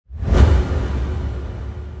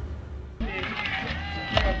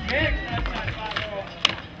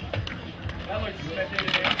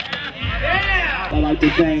like to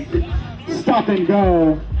thank Stop and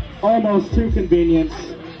Go, almost too convenient.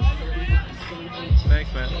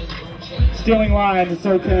 Thanks, man. Stealing lines, it's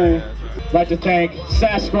okay. I'd like to thank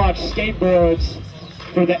Sasquatch Skateboards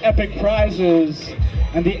for the epic prizes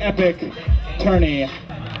and the epic tourney.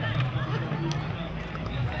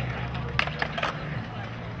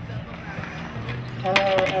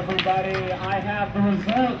 Hello everybody, I have the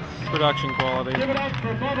results. Production quality. Give it up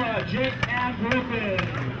for Bubba, Jake, and Griffin.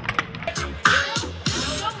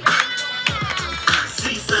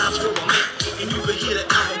 Seaside's where I'm at, and you can hear the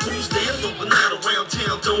album who's there, bumping out around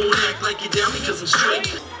town. Don't act like you're down because I'm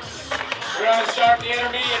straight. We're going to start the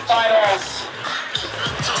intermediate finals.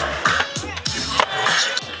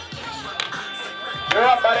 You're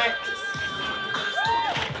up, buddy.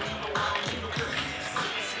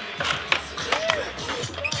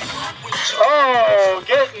 Oh,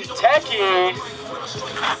 getting techie.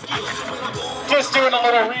 Just doing a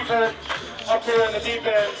little revert up here in the deep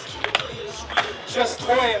end. Just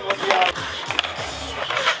toying with the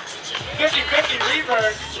 50-50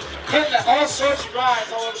 revert. Hitting all sorts of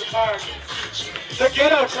rides all over the park. The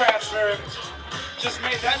ghetto transfer just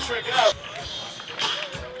made that trick up.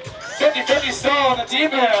 50-50 stall on the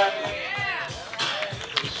deep end.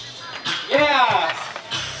 Yeah.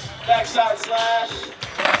 Backside slash.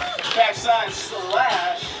 Backside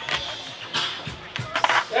slash.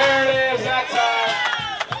 There it is, that time.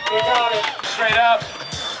 We got it. Straight up.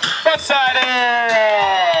 Frontside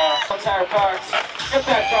air. Entire park. Get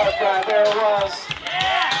that park right. There it was.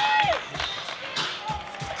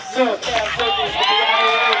 Still can't take these, but we got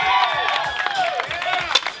it.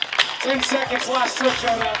 10 seconds last switch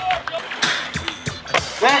on that.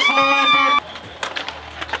 That's the line.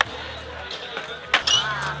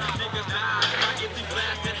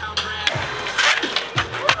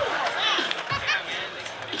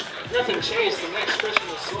 Griffin Chase, the next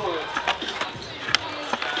Christmas sword.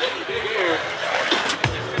 Getting big air.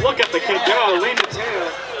 Look at the kid go, lean the tail.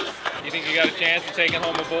 You think you got a chance of taking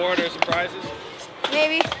home a board or some prizes?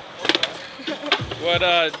 Maybe. What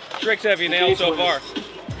tricks have you nailed so far?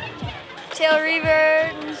 Tail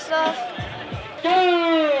revert and stuff.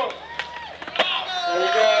 Go! There he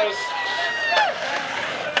goes.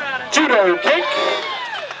 Judo kick.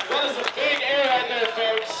 That is a big air right there,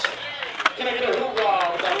 folks. Can I get a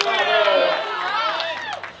hoorah with that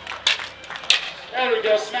 5-0? There we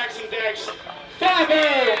go, smacks and decks.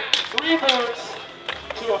 5-0, reverts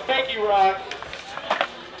to a fakie rock.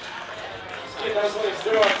 This kid knows what he's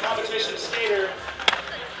doing. Competition skater.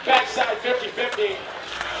 Backside 50-50.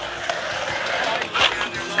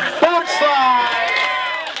 Backslide.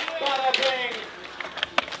 Bada bing.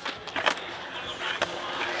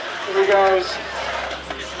 Here he goes.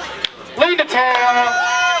 Lean to tail.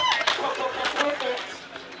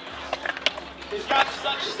 He's got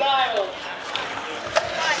such style.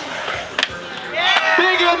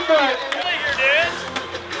 Big input.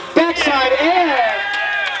 Backside air.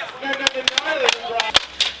 No,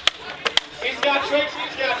 he's got tricks,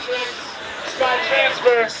 he's got tricks. Spot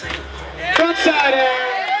transfer. Frontside air.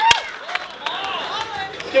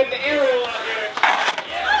 He's getting the aerial out here.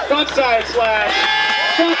 Frontside slash.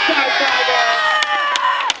 Frontside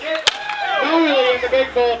 5-0. Gnarly in the big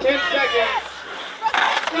bowl, 10 seconds.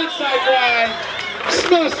 Frontside grind.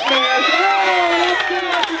 Smooth smash. Oh, let's get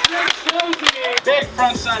it up to Jake Slozy. Big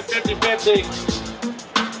frontside 50-50.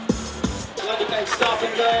 I'd like to thank Stop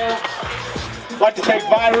and Go. I'd like to thank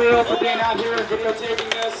ViReal for being out here and videotaping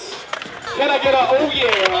this. Can I get a oh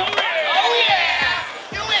yeah? Oh yeah!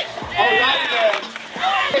 Do it! Alrighty then.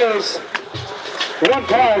 Airs. One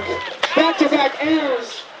park. Back-to-back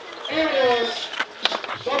airs. Aerials.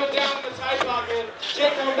 Going down in the tight pocket.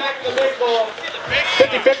 Jake coming back in the big ball.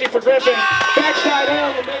 50-50 for Griffin. Backside air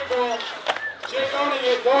in the big ball. Jake owning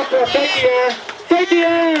it. Going for a fakie air. Fakie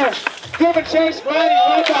air! Griffin Chase riding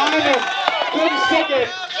right behind him. Couldn't stick it.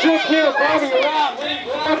 Jake here bobbing around. Winning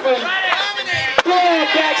Griffin. Good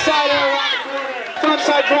backside air around the corner.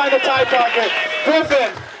 Frontside grind the tight pocket.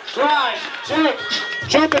 Griffin. Grind. Jake.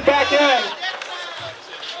 Jumping back in.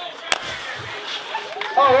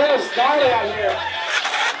 Oh, it is gnarly out here.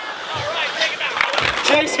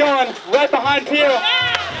 Jake's going right behind Peel.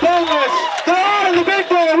 Boneless. They're all in the big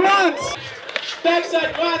ball at once.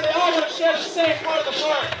 Backside grind. They all want to share the same part of the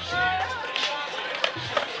park.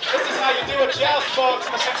 This is how you do a joust, folks,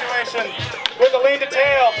 in a situation with a lean to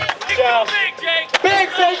tail joust. Big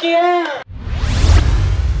fakie air.